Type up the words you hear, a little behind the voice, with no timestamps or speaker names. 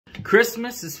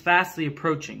Christmas is fastly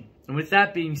approaching, and with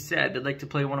that being said, I'd like to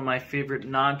play one of my favorite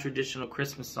non-traditional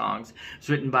Christmas songs. It's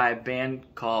written by a band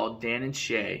called Dan and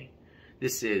Shay.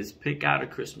 This is Pick Out a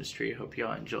Christmas Tree. Hope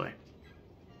y'all enjoy.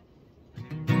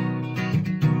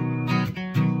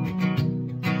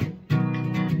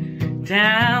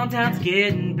 Downtown's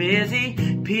getting busy,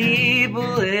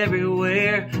 people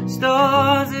everywhere.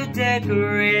 Stores are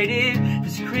decorated,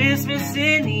 there's Christmas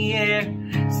in the air.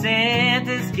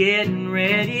 Santa's getting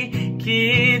ready,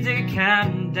 kids are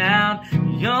counting down.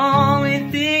 The only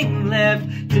thing left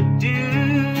to do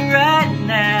right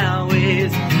now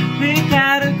is pick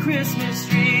out a Christmas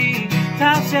tree,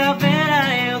 top shelf and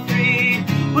aisle 3.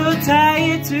 We'll tie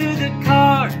it to the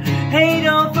car, hey,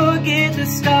 don't forget the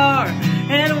star.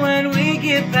 And when we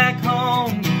get back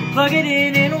home, we'll plug it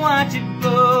in and watch it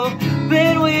glow.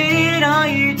 Been waiting all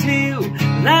year to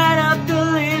light up the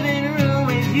living room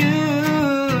with you.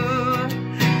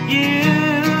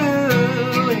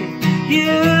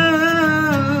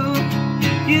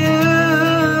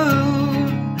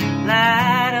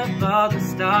 Light up all the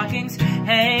stockings,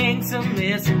 hang some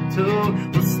mistletoe.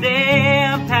 We'll stay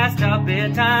up past our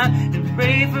bedtime and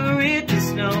pray for it to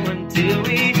snow until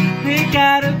we pick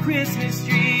out a Christmas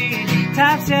tree,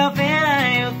 top shelf and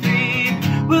aisle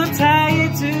 3. We'll tie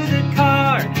it to the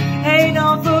car, hey,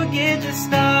 don't forget the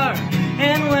star.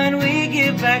 And when we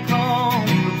get back home,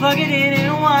 we'll plug it in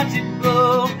and watch it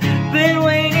glow. Been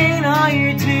waiting all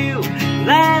year to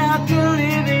light up the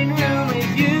living room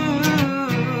with you.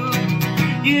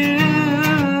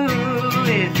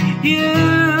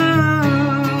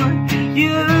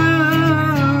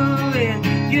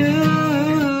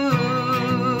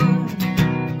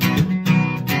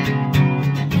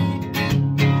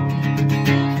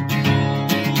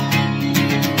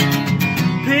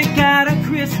 Pick out a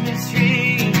Christmas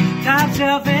tree, top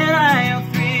shelf and aisle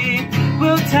 3.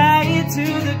 We'll tie it to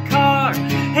the car,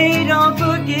 hey, don't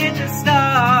forget the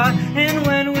star. And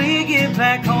when we get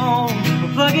back home,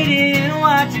 we'll plug it in and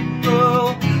watch it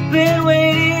glow. Been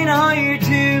waiting all year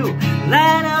to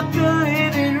light up the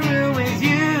living room with you.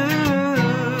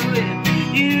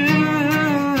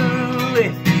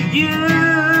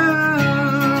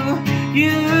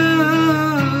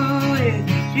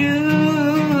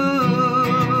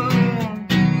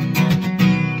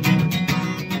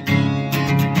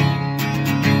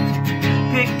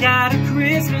 Pick out a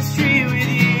Christmas tree,